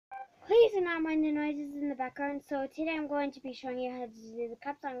to not mind the noises in the background. So today I'm going to be showing you how to do the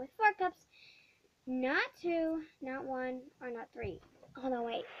cup song with 4 cups. Not 2, not 1, or not 3. Hold on,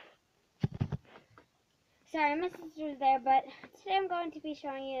 wait. Sorry, my sister's there, but today I'm going to be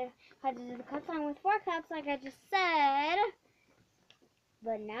showing you how to do the cup song with 4 cups, like I just said.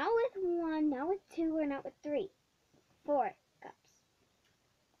 But not with 1, not with 2, or not with 3. 4 cups.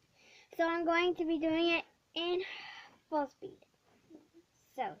 So I'm going to be doing it in full speed.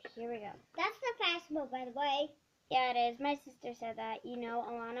 So here we go. That's the fast move, by the way. Yeah, it is. My sister said that. You know,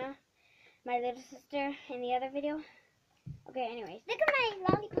 Alana, my little sister in the other video. Okay, anyways. Look at my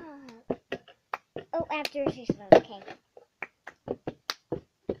lollipop. Oh, after she slows. Okay.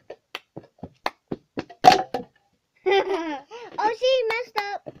 Oh, she messed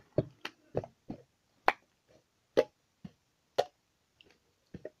up.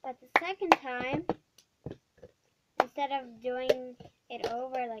 But the second time, instead of doing it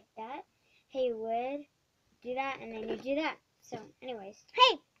over like that, you would do that and then you do that. So, anyways.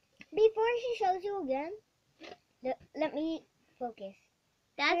 Hey, before she shows you again, let me focus.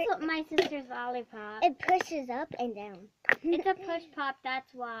 That's what my sister's lollipop. It pushes up and down. It's a push pop,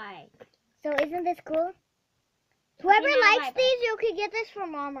 that's why. So isn't this cool? Whoever You know, likes these, you could get this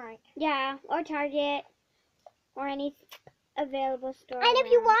from Walmart. Yeah, or Target, or any available store. And if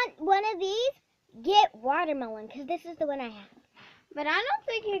you around. want one of these, get watermelon, because this is the one I have. But I don't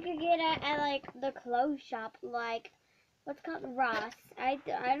think you could get it at like the clothes shop, like what's called Ross. I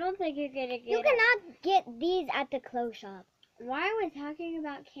don't think you're gonna get You it. cannot get these at the clothes shop. Why are we talking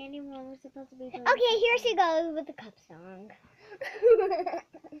about candy when we're supposed to be doing Okay, here she goes with the cup song.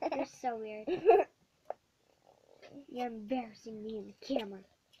 You're so weird. You're embarrassing me in the camera.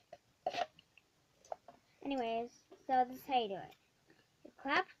 Anyways, so this is how you do it. You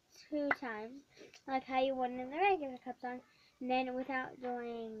clap 2 times, like how you would in the regular cup song, and then without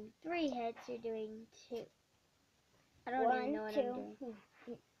doing 3 hits, you're doing 2. I don't even know what I'm doing.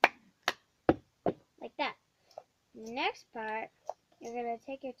 Like that. Next part, you're gonna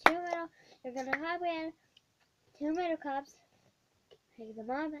take your 2 middle, you're gonna hop in 2 middle cups, pick them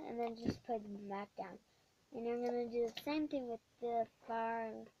up, and then just put them back down. And you're gonna do the same thing with the far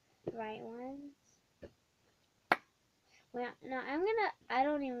right ones. Well, no, I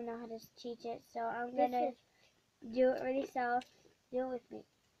don't even know how to teach it, so I'm gonna do it really slow. Do it with me.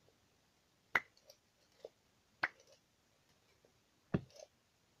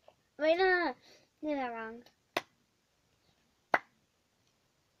 Wait, no, did that wrong.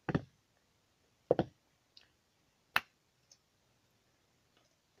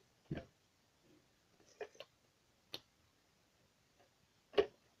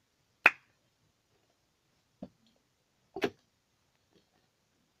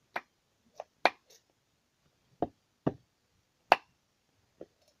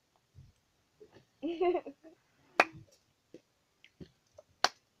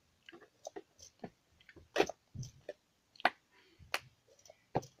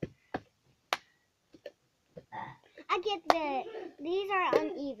 I get these are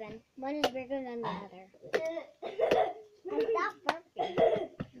uneven. One is bigger than the other. Stop burping.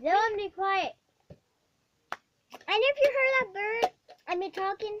 Dylan, be quiet. And if you heard that bird, I mean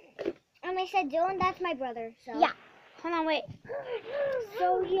talking, and I said Dylan, that's my brother. So Yeah. Hold on, wait.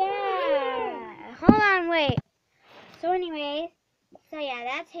 So, yeah. Hold on, wait. So, anyways. So, yeah,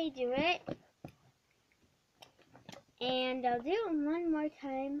 that's how you do it. And I'll do it one more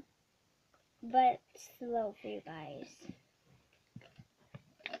time. But slow for you guys.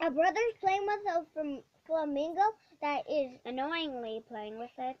 our brother's playing with a flamingo that is Annoyingly playing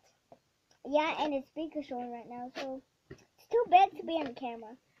with it. yeah, and its beak is showing right now, so it's too big to be on the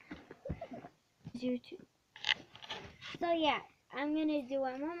camera. So, yeah. I'm going to do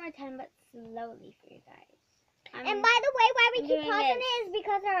it one more time, but slowly for you guys. And by the way, why we keep doing pausing this. it is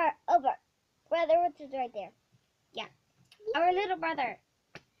because our brother, which is right there. Our little brother.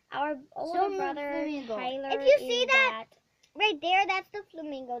 Our older brother, flamingo. Tyler. If you see is that right there, that's the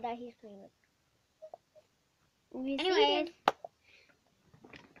flamingo that he's playing with.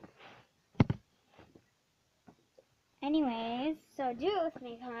 Anyways, so do it with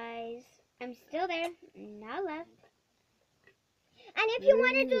me, guys. I'm still there, not left. And if you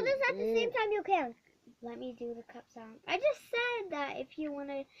want to do this at the same time, you can. Let me do the cup song. I just said that if you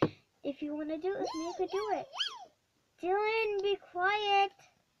wanna do it with me, you could do it. Dylan, be quiet.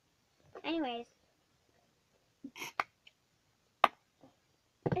 Anyways.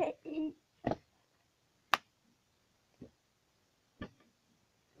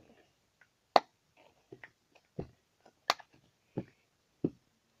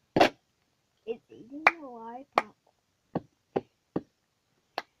 It's eating a lollipop.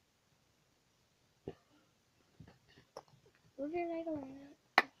 Move your leg along.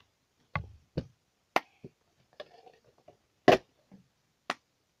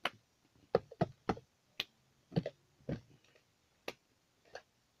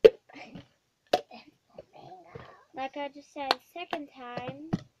 Like I just said, second time,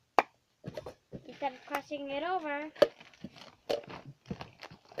 instead of crossing it over.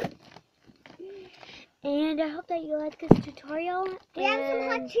 And I hope that you like this tutorial. We have some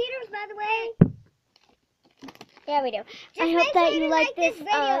hot and- Cheetos, by the way. Yeah, we do. Just I make hope that sure you to like this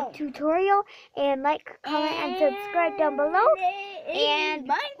video. tutorial, and like, comment, and subscribe down below. And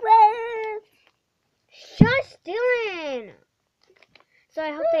Minecraft. Shush, Dylan! So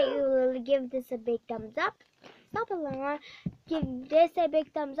I hope that you will give this a big thumbs up. Stop it, Laura. Give this a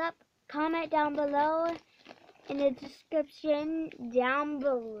big thumbs up. Comment down below in the description down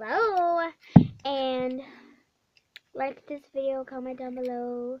below. And like this video, comment down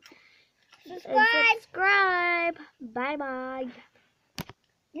below. Subscribe. And subscribe. Bye-bye.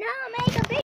 No, make a big